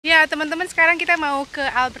Ya teman-teman, sekarang kita mau ke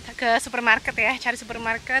supermarket ya, cari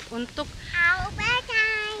supermarket untuk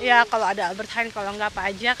ya kalau ada Albert Heijn, kalau nggak apa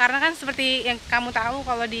aja, karena kan seperti yang kamu tahu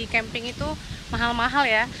kalau di camping itu mahal-mahal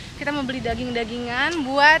ya. Kita mau beli daging-dagingan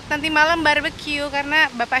buat nanti malam barbecue karena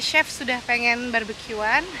bapak chef sudah pengen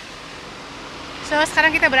barbekyuan. So sekarang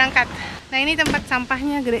kita berangkat. Nah ini tempat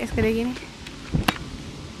sampahnya gede gini.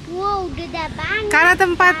 Wow, gede banget. Karena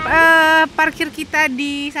tempat parkir kita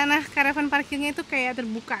di sana, caravan parkirnya itu kayak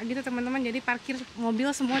terbuka gitu teman-teman. Jadi parkir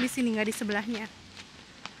mobil semua di sini, nggak di sebelahnya.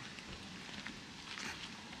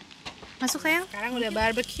 Masuk sayang. Sekarang udah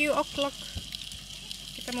barbecue o'clock.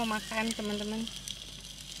 Kita mau makan teman-teman.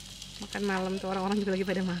 Makan malam tuh, orang-orang juga lagi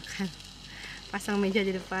pada makan. Pasang meja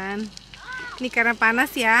di depan. Ini karena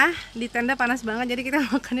panas ya, di tenda panas banget. Jadi kita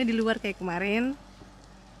makannya di luar kayak kemarin.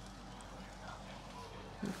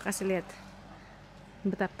 Kasih lihat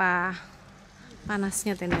betapa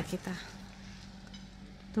panasnya tenda kita.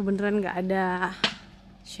 Tuh beneran nggak ada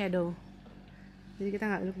shadow. Jadi kita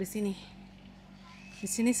nggak duduk di sini. Di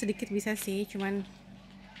sini sedikit bisa sih, cuman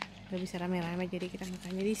nggak bisa rame-rame. Jadi kita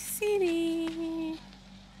makannya di sini.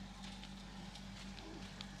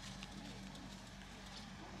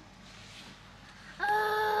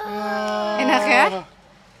 Enak ya?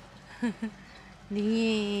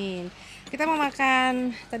 Dingin. Kita mau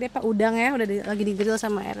makan tadi apa, udang ya, udah lagi digrill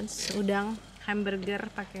sama Ernst. Udang hamburger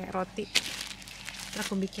pakai roti. Terus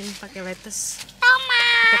aku bikin pakai lettuce,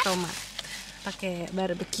 pakai tomat, pakai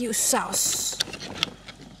barbecue sauce.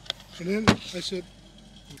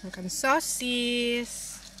 Makan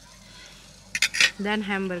sosis dan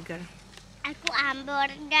hamburger. Aku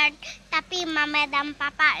hamburger, tapi mama dan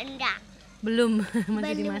papa enggak. Belum,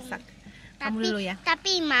 masih dimasak. Kamu dulu ya.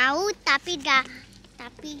 Tapi mau, tapi enggak.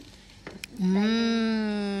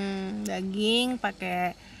 Daging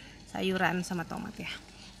pakai sayuran sama tomat ya.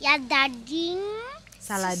 Ya daging,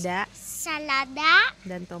 Salada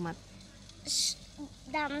dan tomat.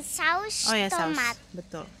 dan saus Oh ya, tomat. saus.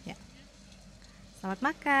 Betul, ya. Selamat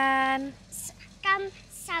makan. Kan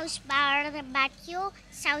saus barbecue,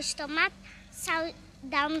 saus tomat, saus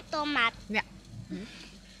dan tomat. Ya.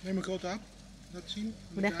 Neem een grote hap. Laat zien.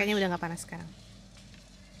 Udah, kayaknya udah nggak panas sekarang.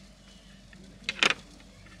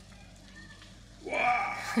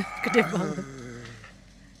 Gede banget.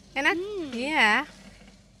 Enak? Iya.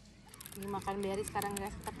 Ini makan beri sekarang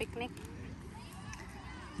guys, kita piknik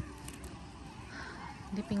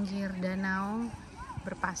di pinggir danau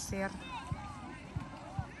berpasir.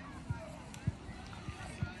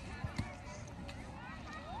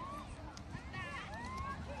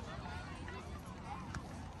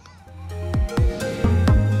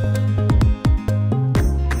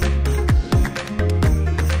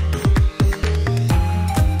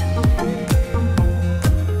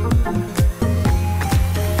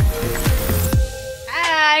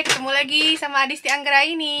 Lagi sama Adisti Anggra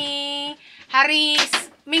ini. Hari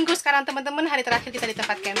Minggu sekarang teman-teman, hari terakhir kita di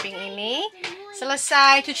tempat camping ini.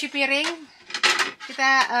 Selesai cuci piring. Kita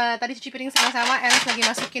tadi cuci piring sama-sama. Ernst lagi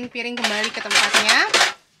masukin piring kembali ke tempatnya.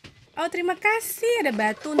 Oh terima kasih, ada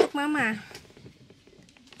batu untuk mama.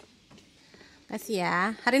 Kasih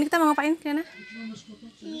ya. Hari ini kita mau ngapain Kiana?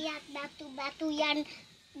 Lihat batu-batu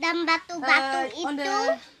dan batu-batu itu.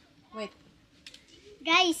 Wait.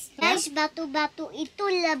 Guys, batu-batu itu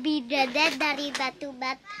lebih gede dari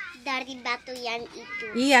batu yang itu.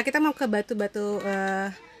 Iya, kita mau ke batu-batu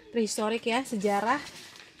prehistorik ya,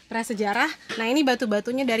 prasejarah. Nah, ini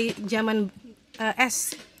batu-batunya dari zaman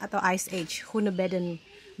es atau Ice Age, Hunebeden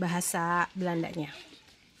bahasa Belandanya.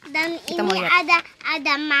 Dan Kita ini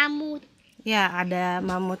ada mamut. Ya, ada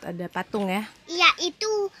mamut, ada patung ya. Iya,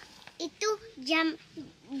 itu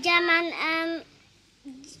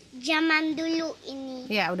zaman dulu ini.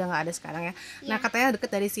 Ya, udah nggak ada sekarang ya. Nah, katanya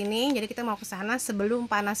deket dari sini, jadi kita mau ke sana sebelum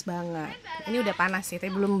panas banget. Ini udah panas sih,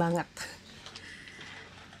 tapi belum banget.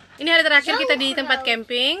 Ini hari terakhir kita di tempat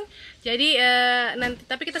camping. Jadi nanti,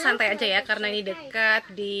 tapi kita santai aja ya, karena ini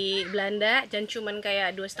dekat di Belanda dan cuman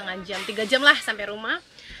kayak 2,5 jam, 3 jam lah sampai rumah.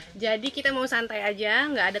 Jadi kita mau santai aja,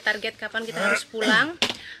 nggak ada target kapan kita harus pulang.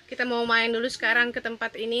 Kita mau main dulu sekarang ke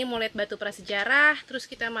tempat ini, mau lihat batu prasejarah, terus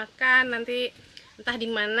kita makan nanti entah di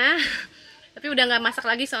mana. Tapi udah nggak masak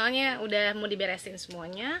lagi soalnya udah mau diberesin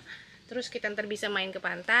semuanya. Terus kita ntar bisa main ke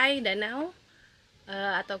pantai, danau,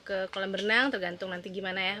 atau ke kolam berenang, tergantung nanti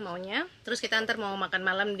gimana ya maunya. Terus kita ntar mau makan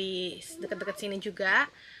malam di dekat-dekat sini juga,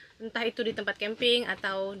 entah itu di tempat camping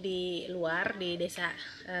atau di luar di desa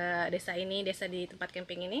di tempat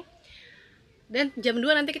camping ini. Dan jam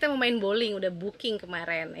 2 nanti kita mau main bowling, udah booking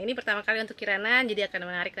kemarin. Nah, ini pertama kali untuk Kirana, jadi akan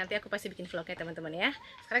menarik, nanti aku pasti bikin vlognya teman-teman ya.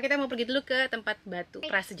 Sekarang kita mau pergi dulu ke tempat batu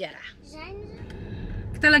prasejarah.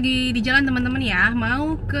 Kita lagi di jalan teman-teman ya,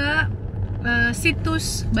 mau ke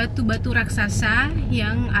situs batu-batu raksasa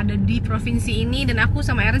yang ada di provinsi ini. Dan aku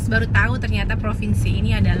sama Eris baru tahu ternyata provinsi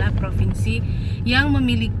ini adalah provinsi yang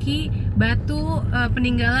memiliki batu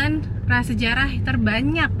peninggalan prasejarah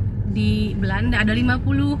terbanyak di Belanda. Ada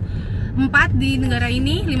 54 di negara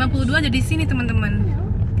ini, 52 ada di sini teman-teman.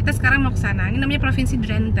 Kita sekarang mau ke sana. Ini namanya provinsi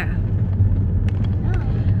Drenthe.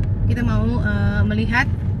 Kita mau melihat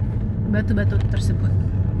batu-batu tersebut.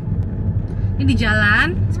 Ini di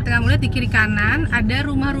jalan, seperti kamu lihat di kiri kanan ada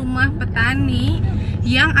rumah-rumah petani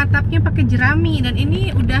yang atapnya pakai jerami, dan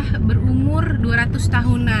ini udah berumur 200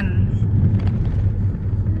 tahunan.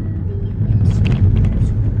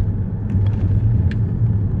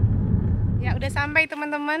 Ya udah sampai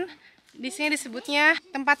teman-teman. Di sini disebutnya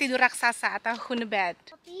tempat tidur raksasa atau hunebed.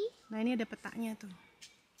 Nah ini ada petanya tuh.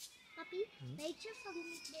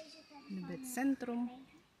 Hunebed sentrum.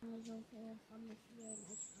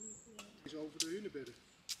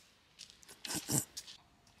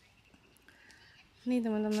 Nih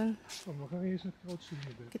teman-teman,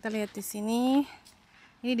 kita lihat di sini.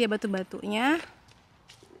 Ini dia batu-batunya.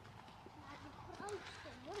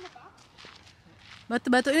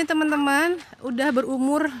 Batu-batu ini teman-teman udah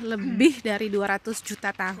berumur lebih dari 200 juta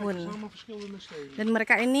tahun. Dan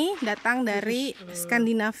mereka ini datang dari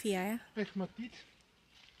Skandinavia ya.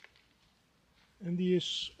 En die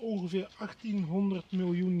is ongeveer 1800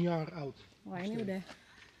 miljoen jaar oud. Wah, ini udah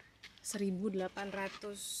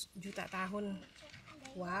 1800 juta tahun.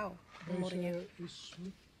 Wow, umurnya. Deze is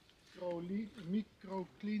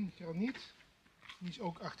microclean graniet. Die is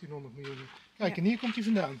ook 1800 miljoen. Kijk, en hier komt hij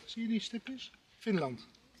vandaan. Zie je die stipjes? Finland.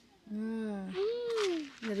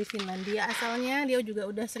 Dari Finlandia asalnya. Dia juga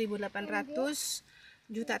udah 1800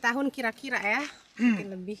 juta tahun kira-kira ya. Mungkin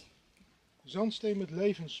lebih. Zandsteen met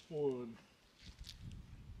levenssporen.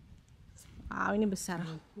 Wow, ini besar.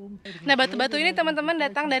 Nah, batu-batu ini teman-teman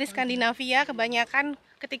datang dari Skandinavia, kebanyakan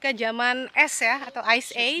ketika zaman es ya, atau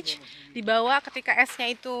Ice Age, dibawa ketika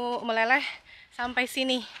esnya itu meleleh sampai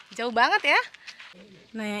sini. Jauh banget ya.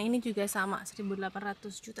 Nah, yang ini juga sama,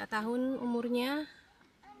 1800 juta tahun umurnya.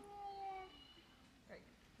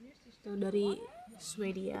 Itu dari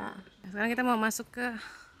Swedia. Nah, sekarang kita mau masuk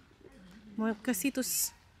ke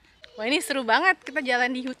situs. Wah, ini seru banget, kita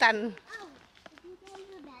jalan di hutan.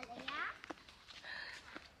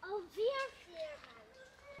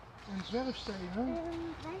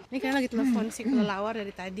 Ini kan lagi telepon si kelelawar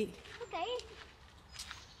dari tadi. Oké.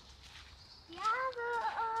 Ja,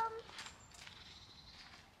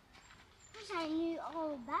 we zijn nu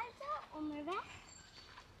al buiten, onderweg.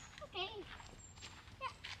 Oké.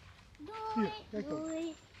 Ja. Doei. Doei.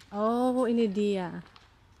 Oh, ini dia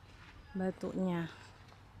batunya.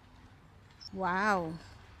 Wow,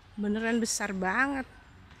 beneran besar banget.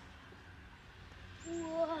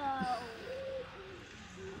 Wow.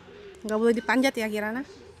 Nggak boleh dipanjat ya Kirana?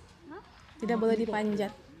 Tidak boleh dipanjat.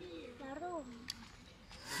 Waarom?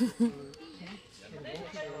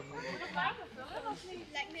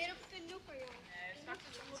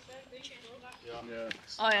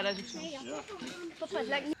 Oh ya, ada.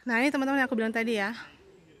 Nah ini teman-teman yang aku bilang tadi ya.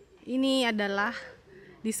 Ini adalah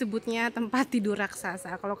disebutnya tempat tidur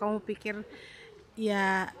raksasa. Kalau kamu pikir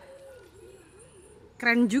ya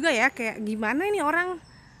keren juga ya, kayak gimana ini orang.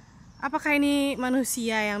 Apakah ini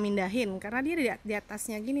manusia yang mindahin? Karena dia di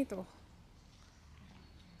atasnya gini tuh.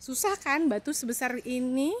 Susah kan batu sebesar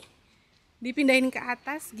ini dipindahin ke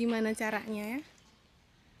atas, gimana caranya ya?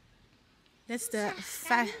 That's the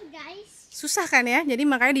fact. Susah kan ya? Jadi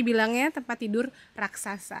makanya dibilangnya tempat tidur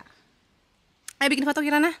raksasa. Ayo bikin foto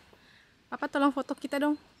Kirana. Papa tolong foto kita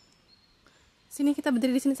dong. Sini, kita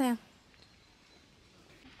berdiri di sini sayang.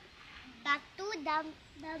 Batu dan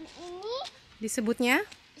ini Disebutnya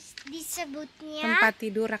tempat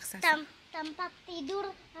tidur raksasa. Tempat tidur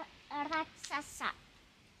raksasa.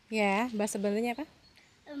 Ya, bahasa Belandanya apa?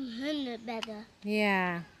 Hunebed.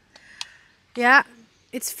 Ya. Ya,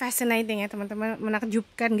 it's fascinating ya teman-teman,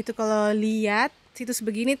 menakjubkan gitu kalau lihat situs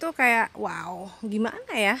begini tuh kayak wow,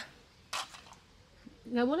 gimana ya?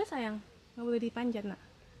 Nggak boleh sayang, nggak boleh dipanjat nak.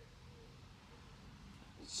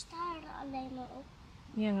 Sta er alleen maar op.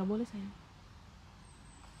 Iya, nggak boleh sayang.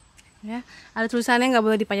 Ya, ada tulisannya nggak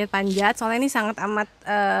boleh dipanjat-panjat, soalnya ini sangat amat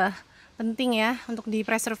penting ya untuk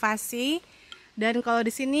dipreservasi. Dan kalau di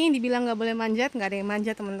sini dibilang nggak boleh manjat, nggak ada yang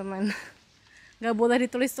manjat teman-teman. Nggak boleh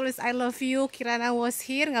ditulis-tulis I love you, Kirana was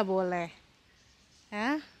here, nggak boleh.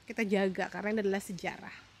 Ya, kita jaga karena ini adalah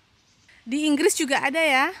sejarah. Di Inggris juga ada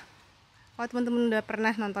ya. Kalau teman-teman udah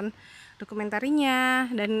pernah nonton dokumentarinya,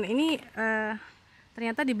 dan ini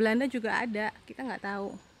ternyata di Belanda juga ada, kita nggak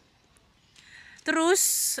tahu.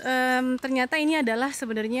 Terus ternyata ini adalah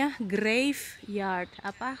sebenarnya graveyard,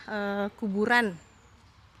 kuburan.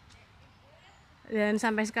 Dan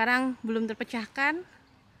sampai sekarang belum terpecahkan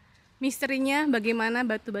misterinya bagaimana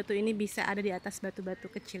batu-batu ini bisa ada di atas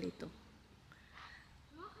batu-batu kecil itu.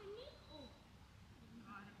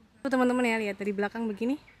 Teman-teman ya, lihat dari belakang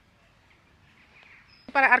begini.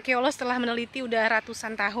 Para arkeolog setelah meneliti udah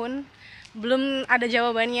ratusan tahun, belum ada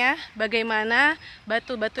jawabannya bagaimana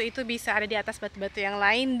batu-batu itu bisa ada di atas batu-batu yang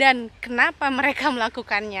lain dan kenapa mereka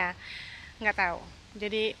melakukannya. Nggak tahu.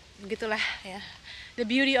 Jadi begitulah ya, the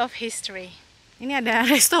beauty of history. Ini ada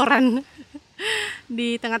restoran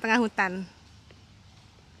di tengah-tengah hutan.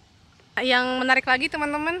 Yang menarik lagi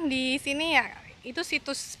teman-teman di sini ya, itu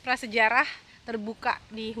situs prasejarah terbuka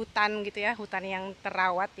di hutan gitu ya, hutan yang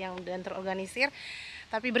terawat dan terorganisir,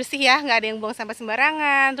 tapi bersih ya, nggak ada yang buang sampah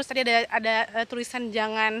sembarangan. Terus tadi ada tulisan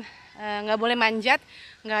jangan nggak boleh manjat,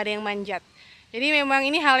 nggak ada yang manjat. Jadi memang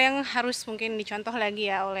ini hal yang harus mungkin dicontoh lagi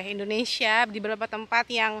ya oleh Indonesia di beberapa tempat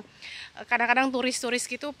yang kadang-kadang turis-turis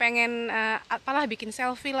gitu pengen bikin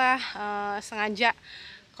selfie lah, sengaja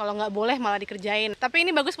kalau nggak boleh malah dikerjain. Tapi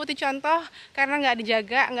ini bagus buat dicontoh karena nggak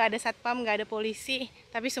dijaga, nggak ada satpam, nggak ada polisi,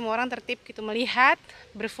 tapi semua orang tertib gitu melihat,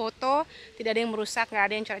 berfoto, tidak ada yang merusak, nggak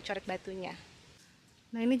ada yang coret-coret batunya.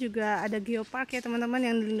 Nah ini juga ada geopark ya teman-teman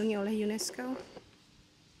yang dilindungi oleh UNESCO.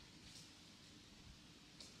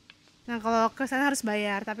 Nah kalau ke sana harus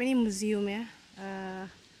bayar, tapi ini museum ya.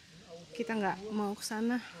 Kita nggak mau ke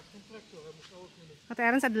sana. Kata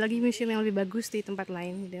Ernst ada lagi museum yang lebih bagus di tempat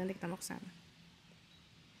lain, jadi nanti kita mau ke sana.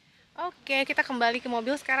 Oke, kita kembali ke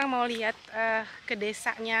mobil sekarang mau lihat ke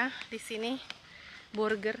desanya di sini.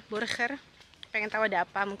 Burger. Pengen tahu ada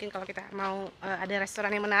apa, mungkin kalau kita mau ada restoran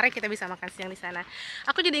yang menarik kita bisa makan siang di sana.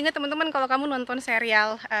 Aku jadi ingat teman-teman kalau kamu nonton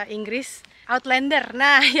serial Inggris Outlander,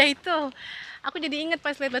 nah yaitu aku jadi ingat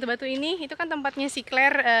pas lihat batu-batu ini, itu kan tempatnya si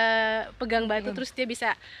Claire pegang batu terus dia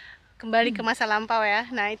bisa kembali ke masa lampau ya.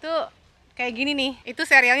 Nah itu kayak gini nih, itu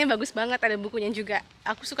serialnya bagus banget, ada bukunya juga.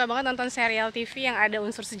 Aku suka banget nonton serial TV yang ada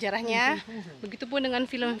unsur sejarahnya. Begitupun dengan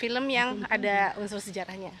film-film yang ada unsur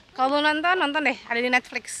sejarahnya. Kalau mau nonton deh, ada di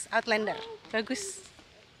Netflix, Outlander. Bagus.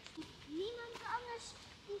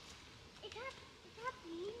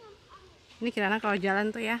 Ini Kirana kalau jalan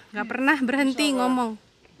tuh ya, nggak pernah berhenti ngomong.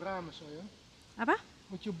 Bramen, saya. Apa?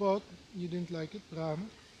 What you bought, you didn't like it, bramen.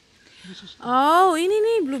 Oh, ini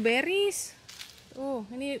nih blueberries. Oh,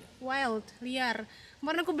 ini wild, liar.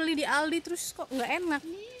 Kemarin aku beli di Aldi terus kok nggak enak.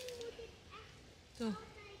 Tuh.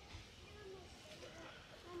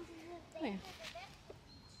 Oh, ya.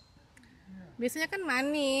 Biasanya kan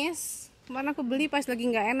manis. Kemarin aku beli pas lagi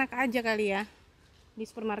nggak enak aja kali ya di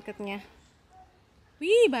supermarketnya.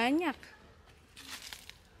 Wih, banyak.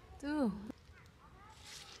 Tuh.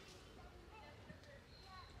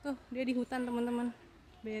 Tuh, dia di hutan teman-teman.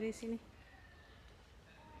 Berries ini.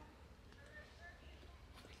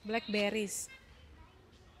 Blackberries.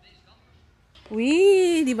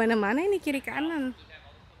 Wih, di mana-mana ini kiri kanan.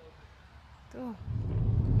 Tuh.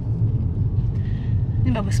 Ini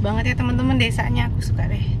bagus banget ya teman-teman desanya, aku suka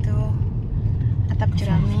deh. Tuh. Atap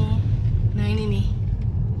jerami. Nah, ini nih.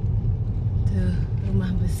 Tuh, rumah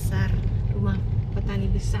besar, rumah petani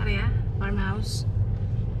besar ya, farmhouse.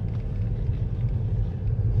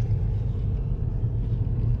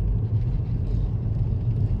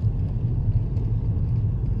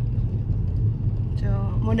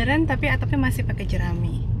 Modern tapi atapnya masih pakai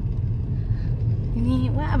jerami.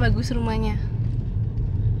 Ini wah bagus rumahnya.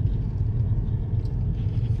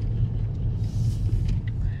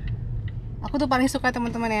 Aku tuh paling suka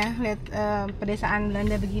teman-teman ya lihat pedesaan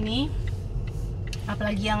Belanda begini,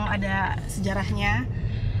 apalagi yang ada sejarahnya.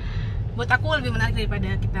 Buat aku lebih menarik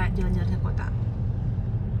daripada kita jalan-jalan ke kota.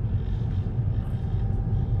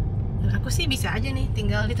 Dan aku sih bisa aja nih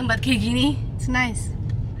tinggal di tempat kayak gini, it's nice.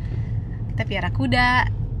 Kita piara kuda,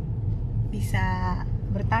 bisa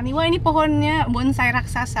bertani. Wah, ini pohonnya bonsai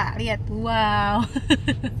raksasa, lihat, wow.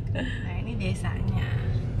 Nah, ini desanya.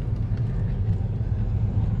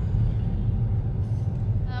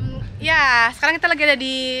 Ya, sekarang kita lagi ada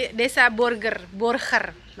di desa Borger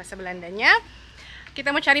bahasa Belandanya. Kita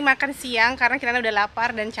mau cari makan siang karena kita udah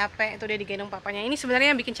lapar dan capek. Itu dia digendong papanya. Ini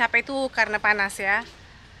sebenarnya yang bikin capek itu karena panas ya.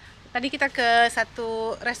 Tadi kita ke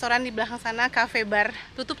satu restoran di belakang sana, cafe bar,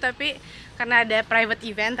 tutup tapi karena ada private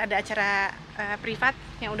event, ada acara privat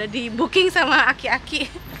yang udah di booking sama aki-aki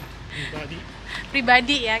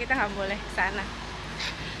pribadi ya, kita nggak boleh ke sana.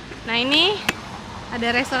 Nah ini ada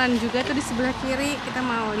restoran juga tuh di sebelah kiri, kita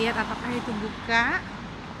mau lihat apakah itu buka.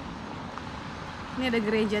 Ini ada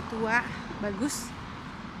gereja tua, bagus.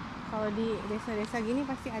 Kalau di desa-desa gini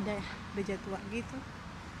pasti ada gereja tua gitu.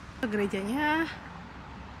 Gerejanya.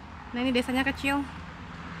 Nah, ini desanya kecil.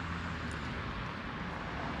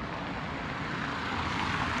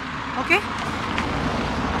 Oke.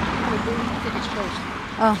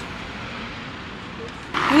 Oh.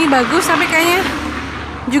 Ini bagus tapi kayaknya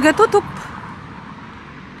juga tutup.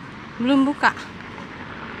 Belum buka.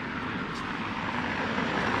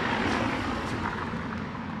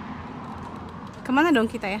 Kemana dong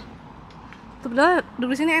kita ya? Padahal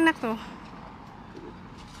duduk sini enak tuh.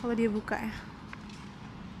 Kalau dia buka ya.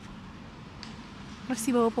 Masih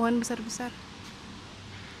bawa pohon besar-besar.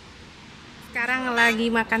 Sekarang lagi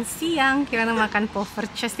makan siang. Kirana makan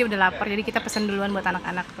purchase, dia udah lapar. Jadi kita pesan duluan buat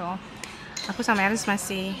anak-anak tuh. Aku sama Ernest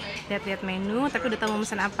masih lihat-lihat menu, tapi udah tahu mau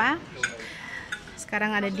pesan apa.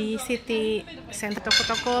 Sekarang ada di city center,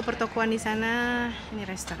 toko-toko pertokoan di sana. Ini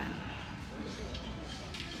restoran.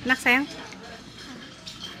 Enak sayang?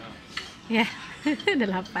 Ya, udah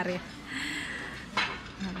lapar ya.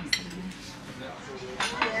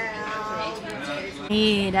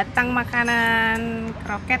 Nih, datang makanan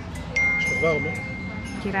kroket.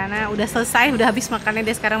 Kirana udah selesai, udah habis makannya,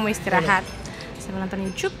 dia sekarang mau istirahat. Sambil nonton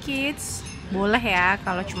YouTube Kids. Boleh ya,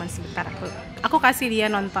 kalau cuma sebentar. Aku kasih dia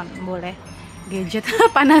nonton, boleh. Gadget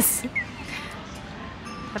panas.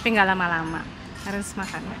 Tapi nggak lama-lama. Harus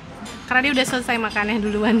makan. Karena dia udah selesai makannya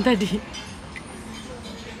duluan tadi.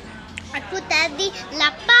 Aku tadi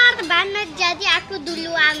lapar banget, jadi aku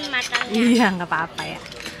duluan makannya. Iya, nggak apa-apa ya.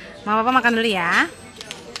 Mama papa makan dulu ya.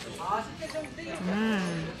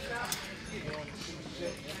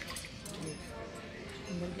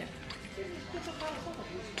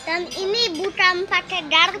 Dan ini bukan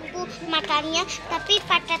pakai garpu makannya, tapi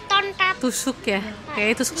pakai tongkat. Tusuk ya,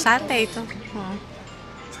 kayak tusuk sate itu.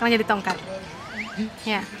 Sekarang jadi tongkat.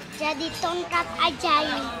 Ya. Jadi tongkat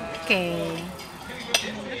ajaib. Oke.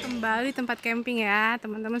 Kembali tempat camping ya,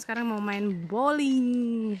 teman-teman. Sekarang mau main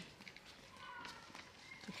bowling.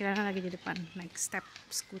 Kirana lagi di depan, naik step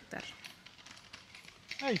skuter.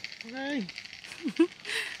 Hey.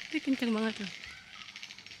 Ini kenceng banget loh.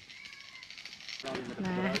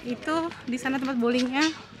 Nah, itu di sana tempat bowlingnya,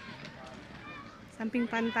 samping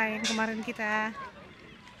pantai yang kemarin kita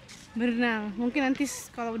berenang. Mungkin nanti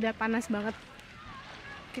kalau udah panas banget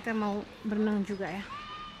kita mau berenang juga ya.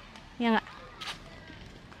 Ya nggak?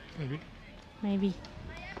 Maybe.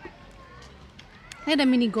 Ini ada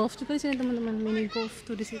mini golf juga di sini teman-teman. Mini golf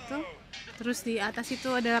tuh di situ. Terus di atas itu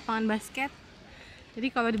ada lapangan basket. Jadi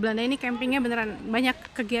kalau di Belanda ini campingnya beneran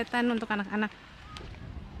banyak kegiatan untuk anak-anak.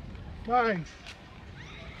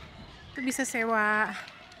 Itu bisa sewa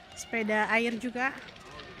sepeda air juga.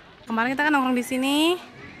 Kemarin kita kan nongkrong di sini.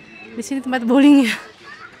 Di sini tempat bowling ya.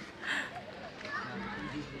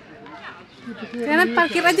 Karena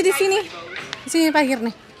parkir aja di sini. Di sini parkir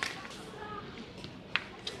nih.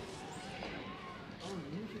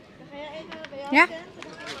 Ya.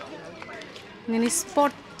 Ini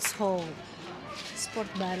sports hall. Sport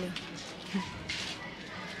Bali.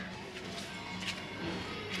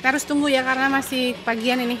 Kita harus tunggu ya karena masih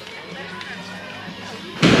pagian ini.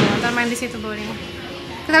 Ntar main di situ bowling.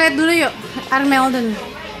 Kita lihat dulu yuk, Armeldon.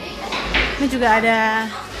 Ini juga ada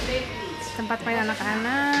tempat main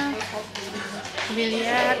anak-anak,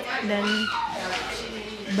 biliar dan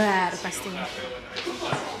bar pastinya.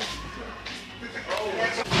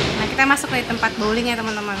 Nah, kita masuk ke tempat bowling ya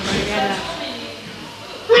teman-teman. Jadi ada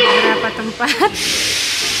beberapa tempat.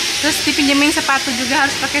 Terus dipinjemin sepatu juga,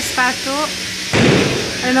 harus pakai sepatu.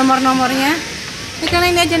 Ada nomor-nomornya. Ini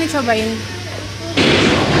karena ini aja nih cobain.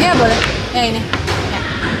 Ya boleh. Ya ini. Ya.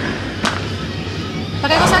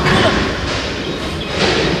 Pakai kaos kaki dulu.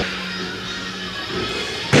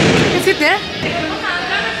 Is it ya?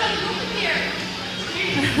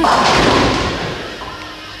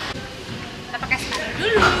 Kita pakai sepatu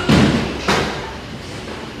dulu.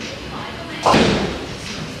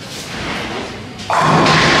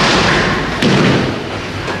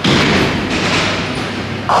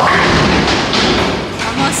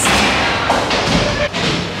 Vamos.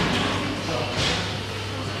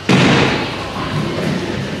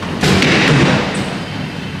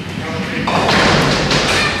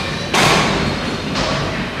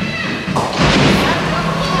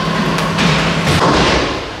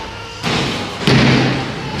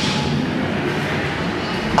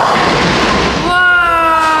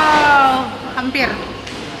 Wow, hampir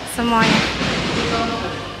semuanya.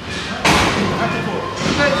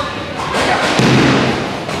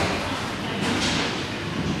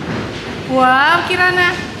 Wow,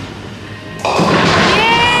 Kirana.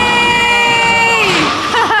 Yeay!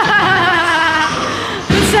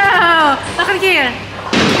 Bisa. Akan kira.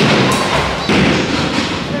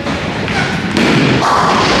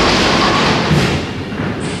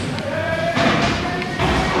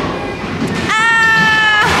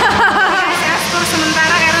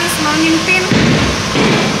 kalau nyintin.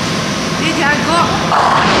 Dia jago.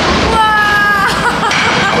 Wah.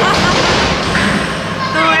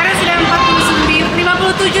 Tuh, Eren sudah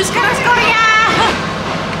 57 sekarang skornya.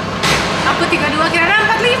 Aku 32, kira-kira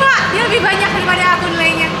 45. Dia lebih banyak daripada aku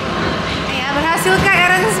nilainya. Ya, berhasilkah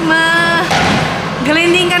Eren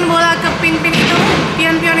menggelindingkan bola ke pin-pin itu,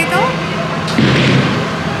 pion-pion itu?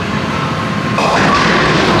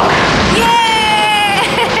 Yeay!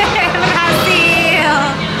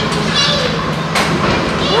 Berhasil.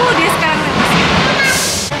 Dia sekarang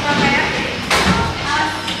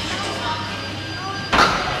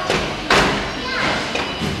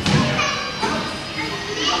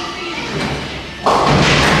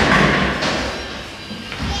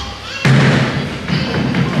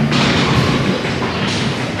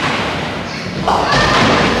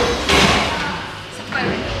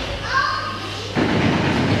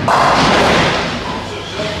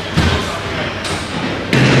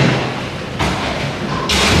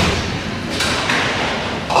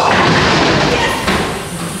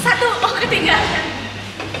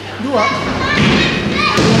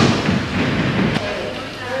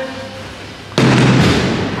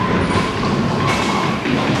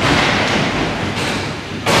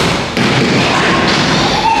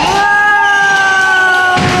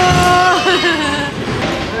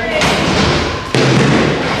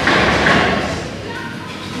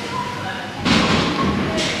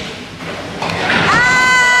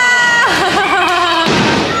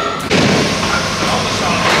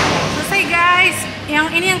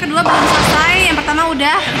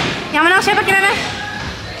udah. Yang menang siapa kira-kira?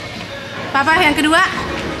 Papa yang kedua?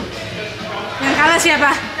 Yang kalah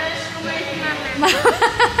siapa?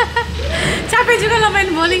 Capek juga lo main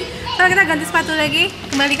bowling. Sekarang kita ganti sepatu lagi.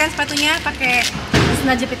 Kembalikan sepatunya pakai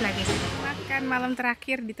sandal jepit lagi. Makan malam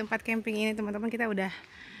terakhir di tempat camping ini teman-teman. Kita udah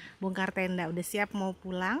bongkar tenda, udah siap mau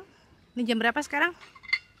pulang. Ini jam berapa sekarang?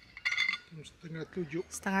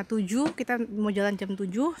 Setengah tujuh. Kita mau jalan jam 7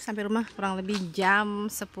 sampai rumah kurang lebih jam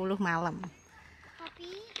 10 malam.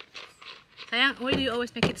 Sayang, why do you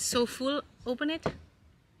always make it so full? Open it.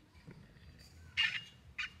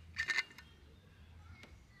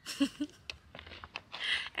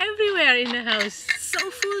 Everywhere in the house, so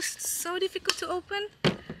full, so difficult to open.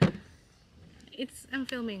 I'm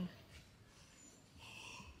filming.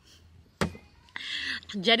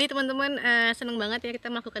 Jadi teman-teman, seneng banget ya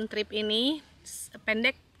kita melakukan trip ini.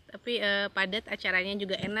 Pendek tapi padat, acaranya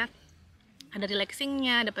juga enak. Ada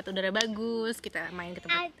relaxingnya, dapat udara bagus, kita main ke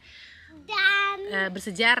tempat dan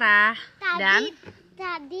bersejarah.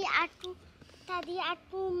 Tadi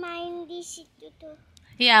aku main di situ tuh.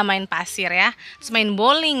 Iya, main pasir ya, terus main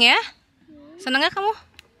bowling ya. Seneng nggak kamu?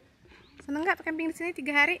 Seneng nggak camping di sini 3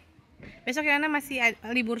 hari? Besok Yana masih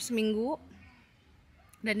libur seminggu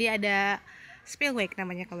dan dia ada Spillweek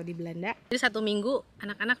namanya kalau di Belanda. Jadi 1 minggu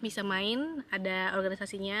anak-anak bisa main, ada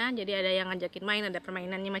organisasinya, jadi ada yang ngajakin main, ada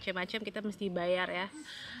permainannya macam-macam, kita mesti bayar ya.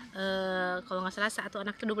 Kalau nggak salah satu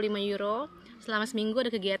anak itu 25 euro. Selama seminggu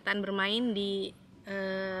ada kegiatan bermain di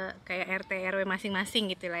kayak RT RW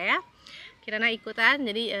masing-masing gitu lah ya. Kirana ikutan,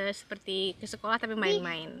 jadi seperti ke sekolah tapi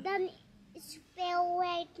main-main. Dan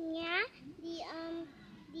Spillweeknya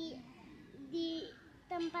di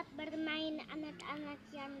tempat bermain anak-anak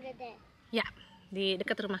yang gede. Ya, di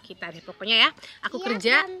dekat rumah kita nih pokoknya ya. Aku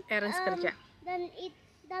kerja, Ernst kerja. Dan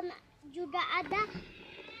juga ada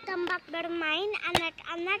tempat bermain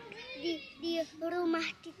anak-anak di rumah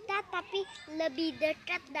kita, tapi lebih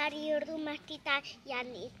dekat dari rumah kita yang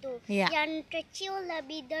itu. Ya. Yang kecil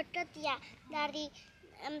lebih dekat ya dari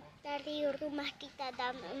rumah kita,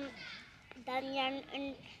 dan yang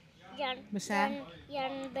besar,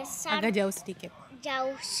 yang besar agak jauh sedikit.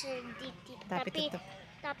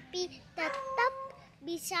 Tapi tetap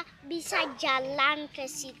bisa jalan ke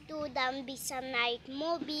situ dan bisa naik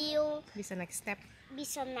mobil, Bisa naik step,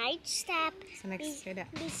 bisa naik sepeda.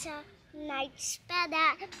 bisa naik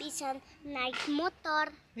sepeda, bisa naik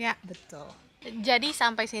motor. Ya, betul. Jadi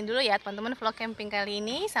sampai sini dulu ya teman-teman vlog camping kali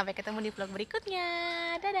ini. Sampai ketemu di vlog berikutnya.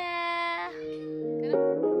 Dadah.